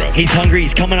hometown hero. He's hungry.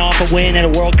 He's coming off a win at a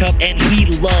World Cup, and he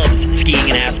loves skiing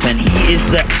in Aspen. He is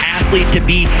the athlete to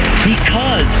be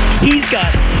because he's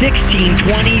got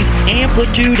 1620s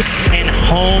amplitude and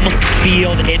home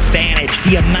field advantage.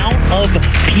 The amount of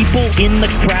people in the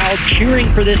crowd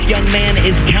cheering for this young man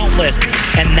is countless,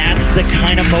 and that's the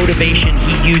kind of motivation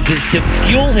he uses to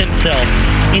fuel himself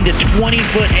into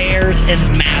 20-foot airs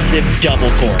and massive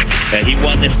double corks. He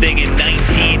won this thing in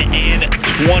 19 and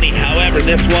 20. However,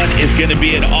 this one is going to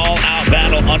be an all-out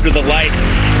battle under the lights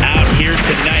out here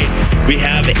tonight. We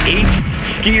have 8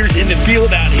 skiers in the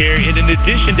field out here, and in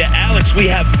addition to Alex, we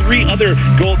have 3 other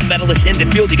gold medalists in the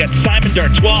field. You got Simon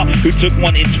D'Artois, who took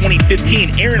one in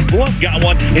 2015. Aaron Blunt got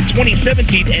one in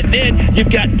 2017, and then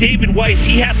you've got David Weiss.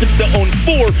 He happens to own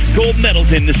 4 gold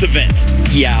medals in this event.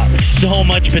 Yeah, so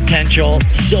much potential,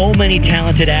 so many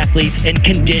talented athletes, and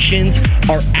conditions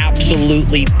are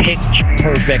absolutely pitch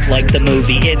perfect like the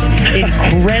movie. It's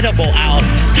incredible out.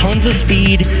 Tons of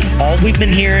speed. All we've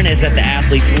been hearing is that the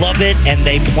athletes love it, and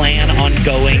they plan on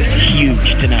going huge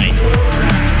tonight.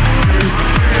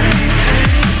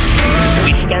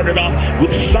 We started off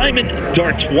with Simon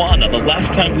D'Artois. The last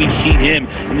time we've seen him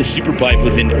in the Superpipe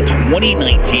was in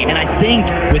 2019. And I think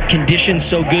with conditions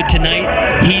so good tonight,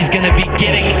 he's going to be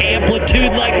getting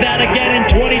amplitude like that again in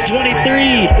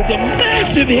 2023. It's a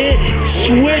massive hit.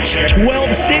 Switch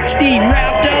 1260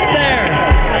 wrapped up there.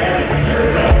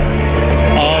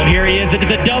 Oh, here he is into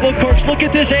the double corks. Look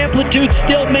at this amplitude,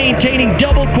 still maintaining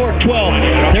double cork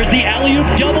 12. There's the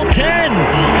alley-oop double 10.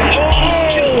 Oh, he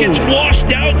just gets washed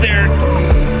out there.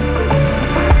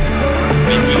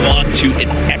 We move on to an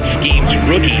X Games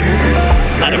rookie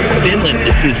out of Finland.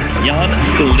 This is Jan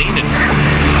Salinen.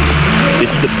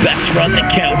 It's the best run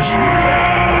that counts.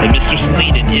 And Mr.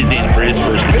 Salinen is in for his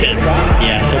first attempt.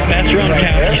 Yeah, so best run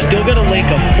counts. You still got to make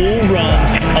a full run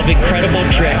of incredible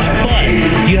tricks, but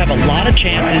you have a lot of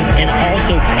chances and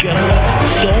also just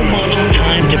so much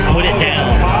time to put it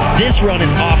down. This run is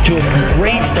off to a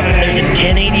great start. There's a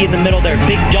 1080 in the middle there.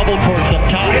 Big double corks up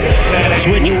top.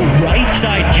 Switch right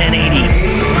side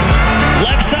 1080.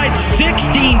 Left side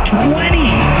 1620.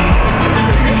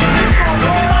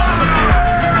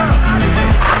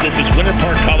 This is Winter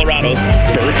Park, Colorado's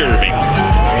Berg Irving.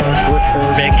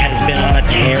 Irving has been on a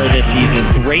tear this season.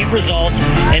 Great results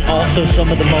and also some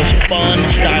of the most fun,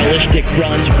 stylistic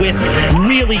runs with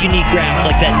really unique grabs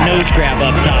like that nose grab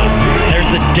up top. There's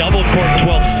the double cork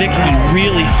 1260,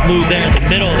 really smooth there in the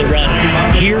middle of the run.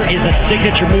 Here is a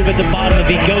signature move at the bottom if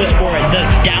he goes for it. The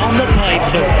down the pipe,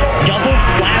 so double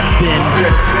flat spin.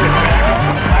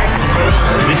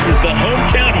 This is the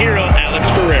hometown hero, Alex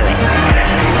Ferreira.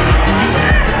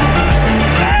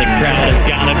 The crowd has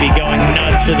got to be going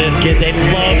nuts for this kid. They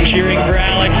love cheering for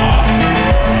Alex.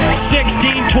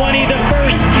 1620, the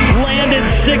first landed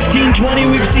 1620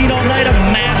 we've seen all night. A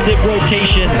massive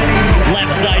rotation.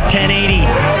 Left side 1080.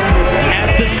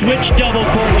 That's the switch double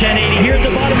cork 1080. Here at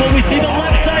the bottom when we see the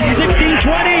left side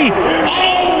 1620.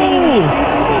 Oh!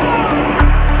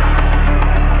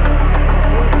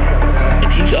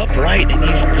 He's upright and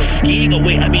he's skiing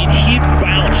away. I mean, he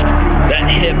bounced that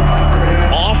hip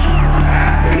off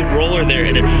the roller there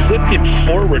and it flipped him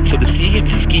forward. So to see him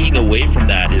skiing away from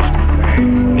that is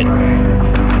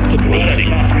it's amazing.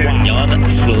 Jan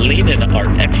Salinen, our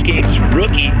X Games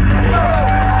rookie.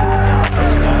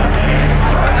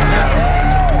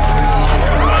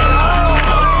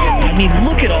 I mean,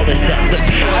 look at all this stuff. The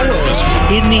power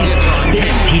in these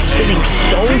spins. He's spinning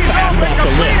so fast off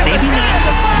the lip. Maybe not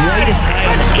quite as high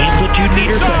on the amplitude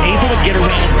meter, but able to get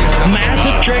around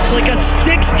massive tricks like a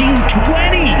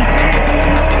 1620.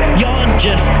 Jan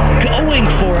just going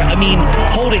for it. I mean,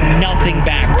 holding nothing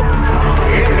back.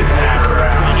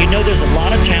 You know there's a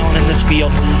lot of talent in this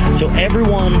field, so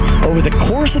everyone over the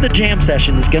course of the jam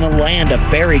session is going to land a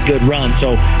very good run.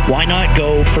 So why not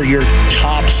go for your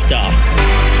top stuff?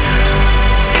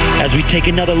 as we take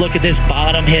another look at this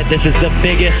bottom hit. This is the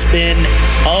biggest spin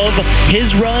of his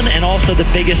run and also the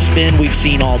biggest spin we've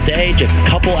seen all day. Just a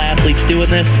couple athletes doing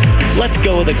this. Let's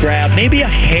go with a grab. Maybe a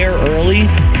hair early.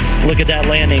 Look at that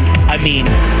landing. I mean,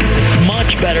 much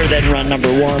better than run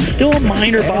number one. Still a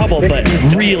minor bobble, but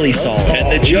really solid. And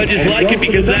the judges like it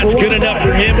because that's good enough for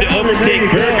him to overtake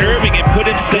Burke Irving and put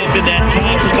himself in that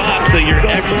top spot. So your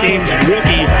X Games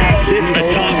rookie sits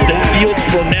atop the field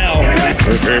for now.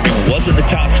 Burke Irving was in the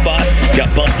top spot,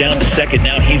 got bumped down to second.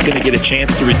 Now he's going to get a chance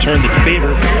to return the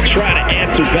favor, try to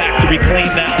answer back to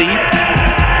reclaim that lead.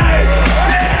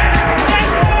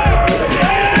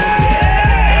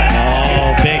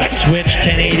 Switch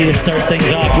 1080 to start things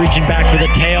off, reaching back for the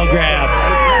tail grab.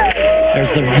 There's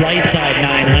the right side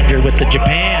 900 with the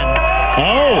Japan.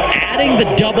 Oh, adding the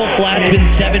double flat spin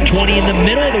 720 in the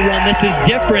middle of the run. This is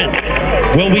different.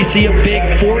 Will we see a big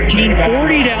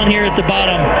 1440 down here at the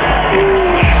bottom?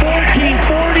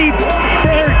 1440,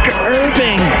 Burke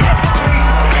Irving.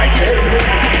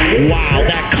 Wow,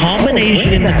 that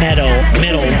combination in the middle,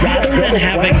 rather than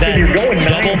having that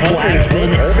double flat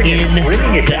spin in the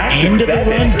end of the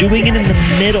run, doing it in the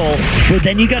middle, where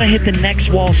then you got to hit the next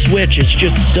wall switch. It's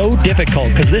just so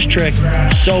difficult because this trick,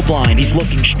 so blind. He's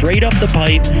looking straight up the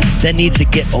pipe, then needs to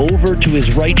get over to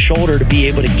his right shoulder to be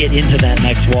able to get into that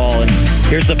next wall. And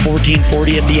here's the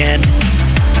 1440 at the end.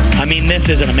 I mean, this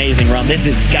is an amazing run. This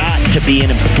has got to be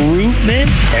an improvement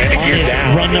on his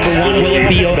run number one. Will it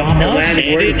be enough? And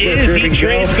it is. He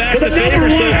trades back the favor,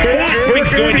 so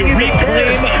Irving's going to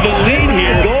reclaim the lead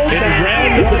here in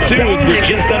round number two as we're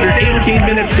just under 18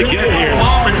 minutes to go here.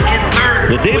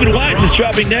 Well, David Wise is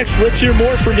dropping next. Let's hear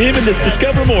more from him in this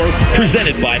Discover More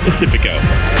presented by Pacifico.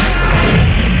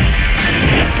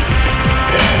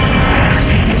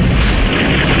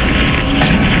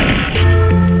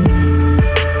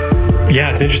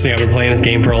 Yeah, it's interesting. I've been playing this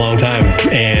game for a long time,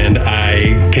 and I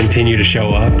continue to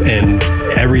show up, and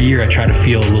every year I try to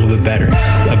feel a little bit better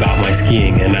about my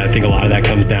skiing, and I think a lot of that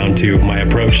comes down to my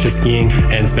approach to skiing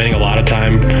and spending a lot of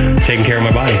time taking care of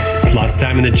my body. Lots of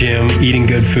time in the gym,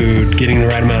 eating good food, getting the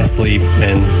right amount of sleep,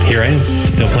 and here I am,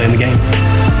 still playing the game.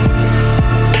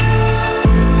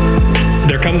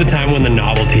 There comes a time when the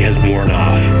novelty has worn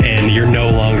off and you're no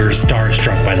longer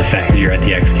starstruck by the fact that you're at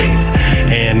the X Games,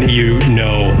 and you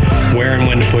know where and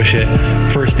when to push it.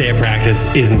 First day of practice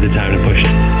isn't the time to push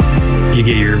it. You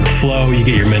get your flow, you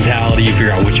get your mentality, you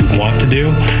figure out what you want to do,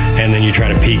 and then you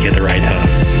try to peak at the right time.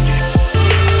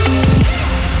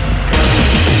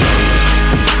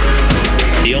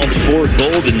 He owns 4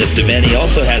 gold in this event. He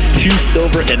also has 2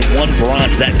 silver and 1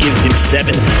 bronze. That gives him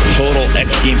 7 total X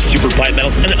Games Super Pipe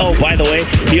medals. And oh, by the way,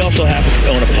 he also happens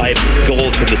to own a pipe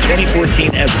gold from the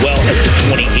 2014 as well as the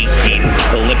 2018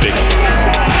 Olympics.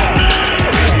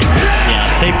 Yeah,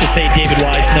 safe to say David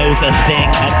Wise knows a thing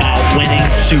about winning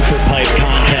Super Pipe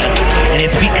contests, and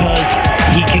it's because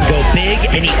he can go big,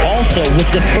 and he also was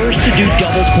the first to do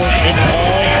double corks in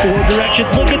all 4 directions.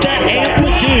 Look at that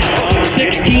amplitude,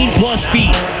 16 plus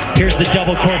feet. Here's the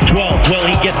double cork 12. Will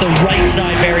he get the right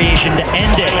side variation to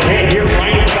end it?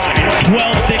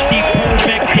 1260,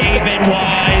 perfect, David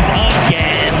Wise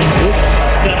again.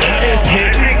 The highest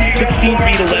hit, 16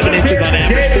 feet 11 inches on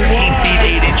average, 13 feet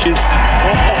 8 inches.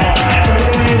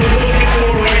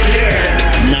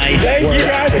 Nice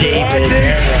work, David.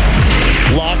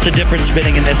 Lots of different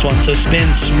spinning in this one. So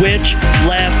spin, switch,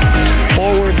 left,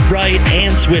 forward, right,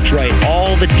 and switch right.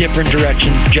 All the different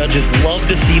directions. Judges love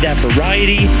to see that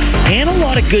variety and a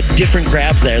lot of good different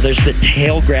grabs there. There's the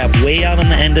tail grab way out on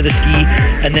the end of the ski,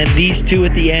 and then these 2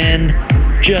 at the end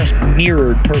just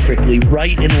mirrored perfectly.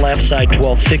 Right and left side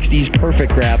 1260s,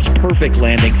 perfect grabs, perfect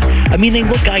landings. I mean, they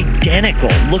look identical.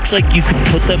 Looks like you could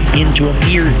put them into a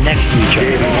mirror next to each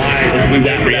other.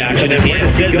 That reaction at the end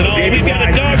says it all. We've got a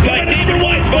dogfight. David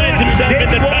Wise finds himself in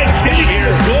the top spot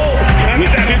here with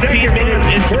 15 minutes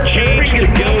and some change to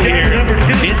go here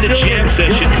in the jam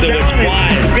session. So it's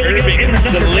Wise, Irving, and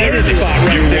Selena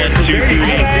your 1, 2, 3.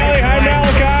 Hi,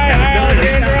 Malachi. Hi,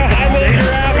 Alexandra. Hi, Little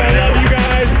Giraffe. I love you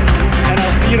guys. And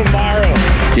I'll see you tomorrow.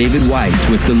 David Weiss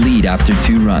with the lead after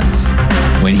 2 runs.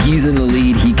 When he's in the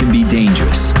lead, he can be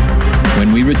dangerous.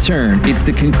 When we return, it's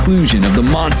the conclusion of the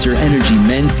Monster Energy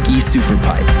Men's Ski Super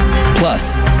Pipe. Plus,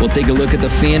 we'll take a look at the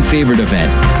fan-favorite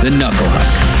event, the Knuckle Huck.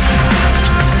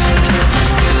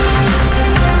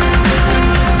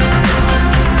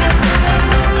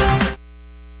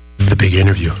 The big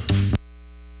interview.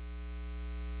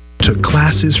 Took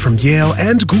classes from Yale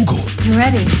and Google. I'm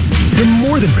ready. You're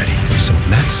more than ready, so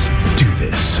let's do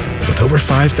this. With over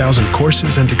 5,000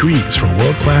 courses and degrees from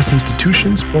world-class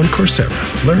institutions on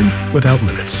Coursera. Learn without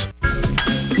limits.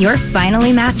 You're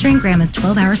finally mastering Grandma's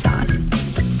 12-hour sauce.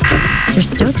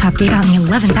 your stovetop gave out in the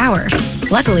 11th hour.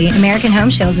 Luckily, American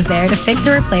Home Shield is there to fix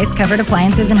or replace covered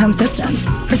appliances and home systems.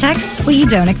 Protect what you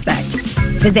don't expect.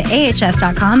 Visit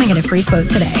ahs.com and get a free quote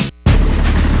today.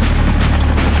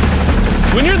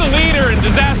 When you're the leader in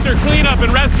disaster cleanup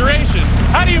and restoration,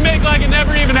 how do you make like it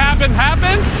never even happened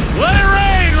happen? Let it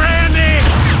rain, Randy!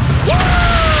 Woo!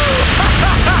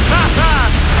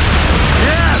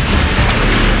 Yes!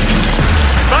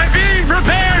 By being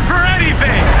prepared for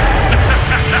anything!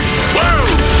 Woo!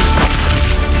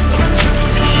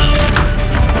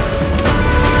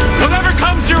 Whatever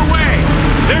comes your way,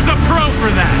 there's a pro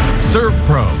for that. Serve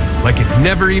Pro, like it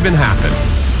never even happened.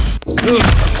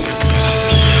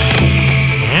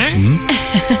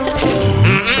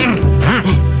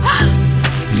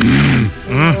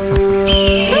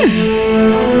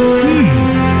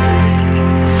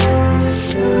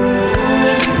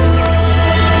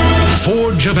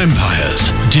 Forge of Empires.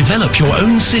 Develop your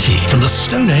own city from the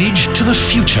Stone Age to the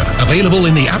future. Available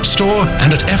in the App Store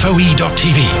and at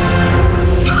FOE.tv.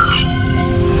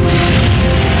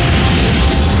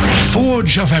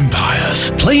 Forge of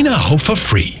Empires. Play now for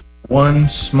free. One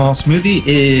small smoothie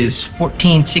is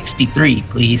 $14.63,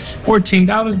 please.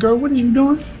 $14, girl. What are you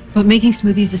doing? But making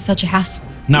smoothies is such a hassle.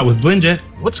 Not with BlendJet.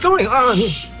 What's going on?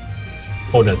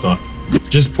 Hold that thought.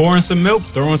 Just pour in some milk,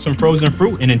 throw in some frozen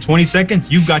fruit, and in 20 seconds,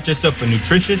 you've got yourself a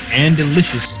nutritious and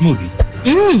delicious smoothie.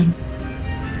 Mmm.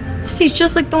 Tastes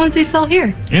just like the ones they sell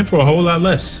here. And for a whole lot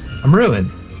less. I'm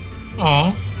ruined.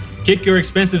 Aw. Kick your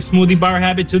expensive smoothie bar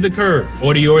habit to the curb.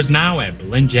 Order yours now at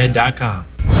BlendJet.com.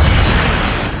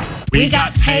 We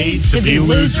got paid to be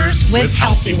losers with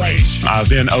healthy weight. I've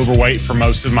been overweight for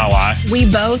most of my life. We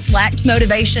both lacked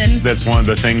motivation. That's one of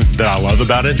the things that I love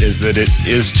about it, is that it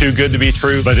is too good to be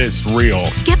true, but it's real.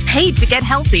 Get paid to get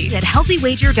healthy at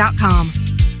healthywager.com.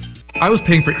 I was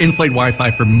paying for in-flight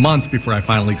Wi-Fi for months before I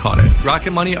finally caught it.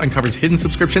 Rocket Money uncovers hidden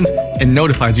subscriptions and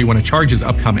notifies you when a charge is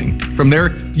upcoming. From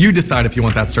there, you decide if you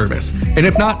want that service. And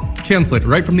if not, cancel it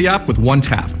right from the app with one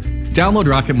tap. Download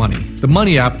Rocket Money, the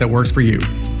money app that works for you.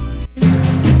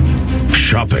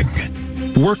 Shopping,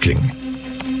 working,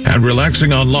 and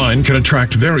relaxing online can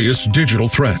attract various digital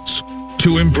threats.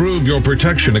 To improve your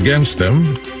protection against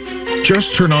them, just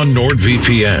turn on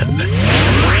NordVPN.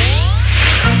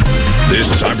 This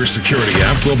cybersecurity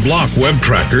app will block web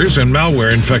trackers and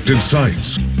malware-infected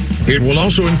sites. It will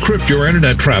also encrypt your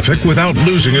internet traffic without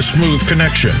losing a smooth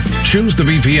connection. Choose the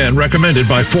VPN recommended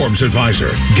by Forbes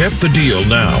Advisor. Get the deal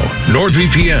now.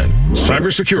 NordVPN,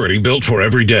 cybersecurity built for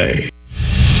every day.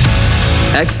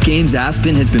 X Games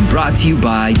Aspen has been brought to you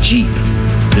by Jeep.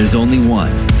 There's only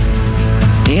one.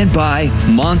 And by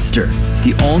Monster,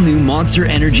 the all-new Monster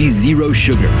Energy Zero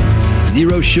Sugar.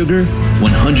 Zero sugar,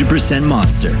 100%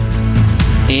 Monster.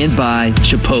 And by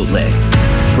Chipotle.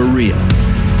 For real.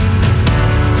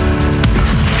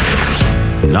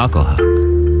 Knuckle hug.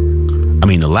 I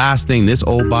mean, the last thing this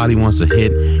old body wants to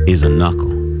hit is a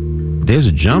knuckle. There's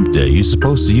a jump there. You're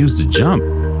supposed to use the jump.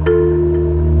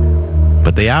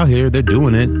 But they out here, they're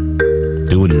doing it.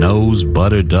 Doing nose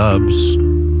butter dubs.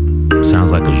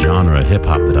 Sounds like a genre of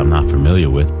hip-hop that I'm not familiar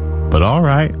with. But all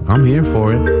right, I'm here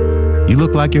for it. You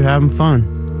look like you're having fun.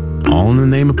 All in the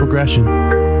name of progression.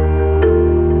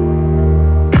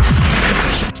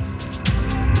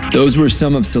 Those were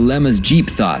some of Salema's Jeep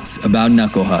thoughts about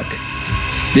Knuckle Huck.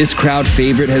 This crowd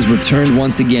favorite has returned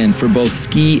once again for both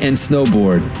ski and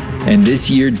snowboard, and this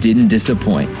year didn't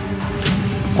disappoint.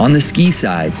 On the ski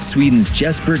side, Sweden's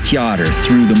Jesper Tjader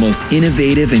threw the most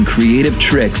innovative and creative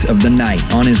tricks of the night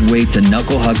on his way to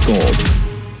Knuckle Huck Gold.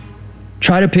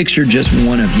 Try to picture just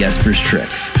one of Jesper's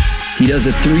tricks. He does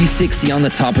a 360 on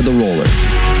the top of the roller,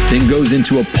 then goes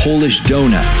into a Polish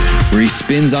donut, where he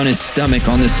spins on his stomach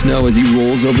on the snow as he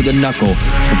rolls over the knuckle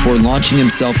before launching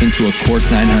himself into a Cork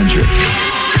 900.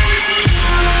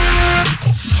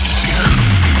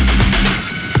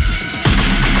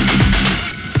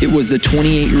 It was the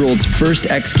 28-year-old's first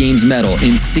X Games medal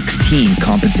in 16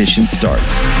 competition starts.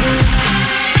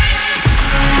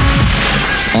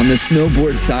 On the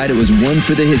snowboard side, it was one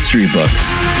for the history books.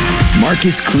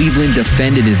 Marcus Cleveland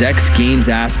defended his X Games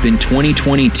Aspen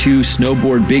 2022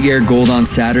 snowboard Big Air Gold on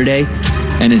Saturday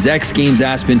and his X Games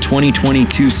Aspen 2022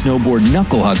 snowboard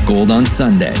Knuckle Huck Gold on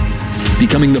Sunday,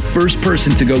 becoming the first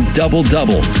person to go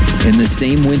double-double in the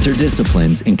same winter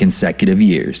disciplines in consecutive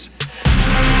years.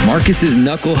 Marcus's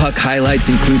Knuckle Huck highlights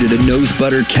included a nose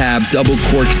butter cab double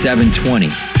cork 720.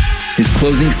 His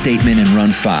closing statement in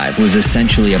run 5 was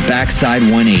essentially a backside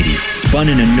 180, spun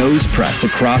in a nose press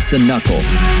across the knuckle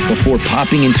before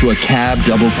popping into a cab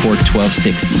double cork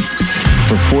 1260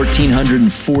 for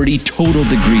 1,440 total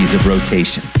degrees of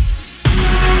rotation.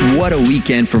 What a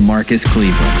weekend for Marcus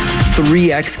Cleveland.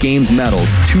 3 X Games medals,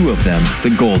 2 of them the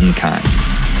golden kind.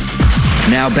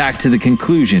 Now back to the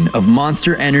conclusion of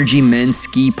Monster Energy Men's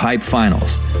Ski Pipe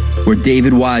Finals, where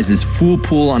David Wise's full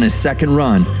pool on his second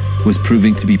run was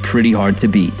proving to be pretty hard to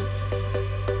beat.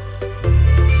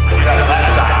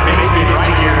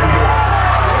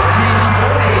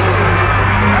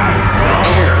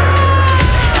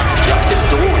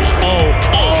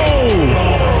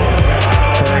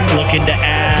 Looking to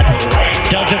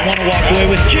add, doesn't want to walk away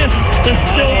with just the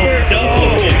silver.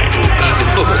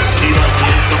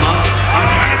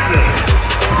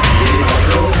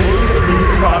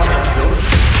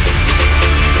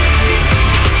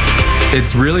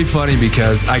 It's really funny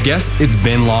because I guess it's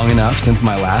been long enough since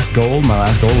my last gold. My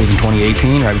last gold was in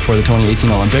 2018, right before the 2018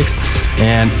 Olympics.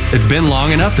 And it's been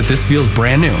long enough that this feels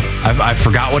brand new. I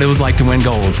forgot what it was like to win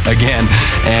gold again.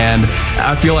 And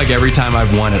I feel like every time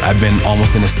I've won it, I've been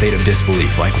almost in a state of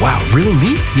disbelief. Like, wow, really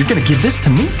me? You're going to give this to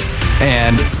me?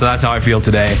 And so that's how I feel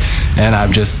today. And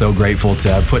I'm just so grateful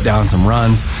to put down some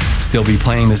runs, still be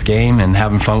playing this game and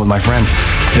having fun with my friends.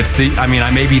 I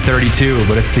may be 32,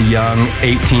 but it's the young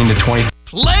 18 to 20.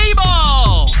 Play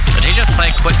ball! Did he just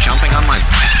say quit jumping on my...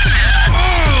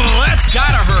 Oh, that's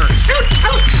gotta hurt.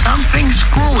 Something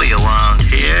screwy around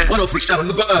here. 103.7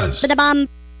 The Buzz.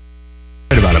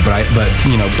 About it, but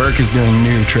Burke is doing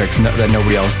new tricks that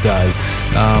nobody else does.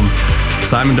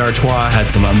 Simon D'Artois had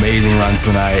some amazing runs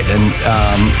tonight, and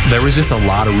there was just a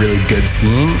lot of really good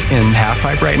skiing in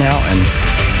halfpipe right now, and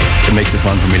it makes it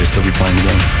fun for me to still be playing the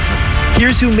game.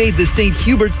 Here's who made the St.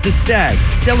 Hubert's the Stag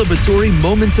celebratory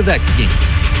Moments of X Games.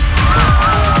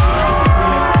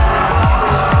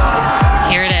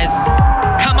 Here it is.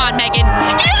 Come on, Megan.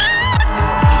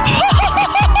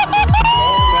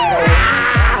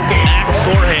 Back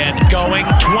forehand going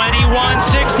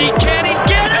 21-60. Can he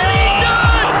get it? He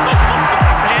does!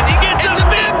 And he gets a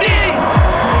 50!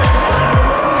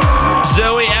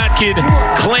 Zoe Atkin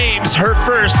claims her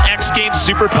first X Games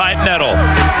Superpipe medal.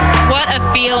 What a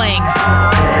feeling.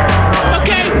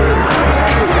 Okay.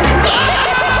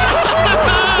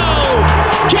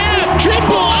 Cap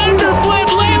triple underflip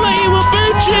Leila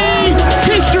Iwabuchi.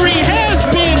 History has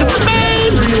been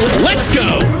made. Let's go.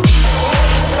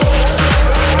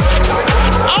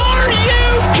 Are you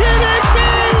kidding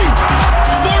me?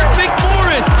 Mark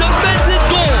McMorris defends it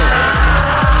goal.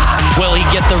 Will he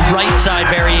get the right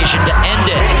side variation to end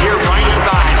it? Your right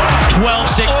side.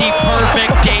 1260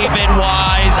 perfect. David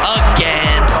Wise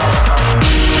again.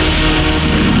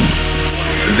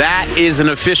 That is an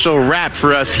official wrap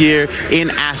for us here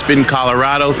in Aspen,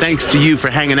 Colorado. Thanks to you for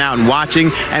hanging out and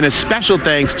watching, and a special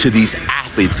thanks to these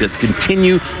athletes that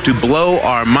continue to blow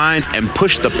our minds and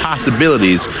push the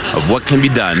possibilities of what can be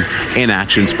done in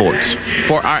action sports.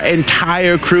 For our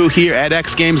entire crew here at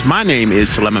X Games, my name is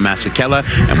Salema Masekela,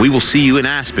 and we will see you in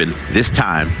Aspen this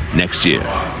time next year.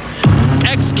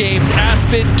 X Games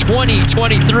Aspen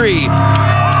 2023.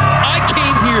 I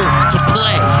came here to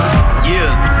play.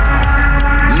 Yeah.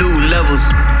 New levels.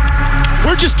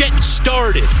 We're just getting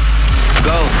started.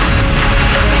 Go.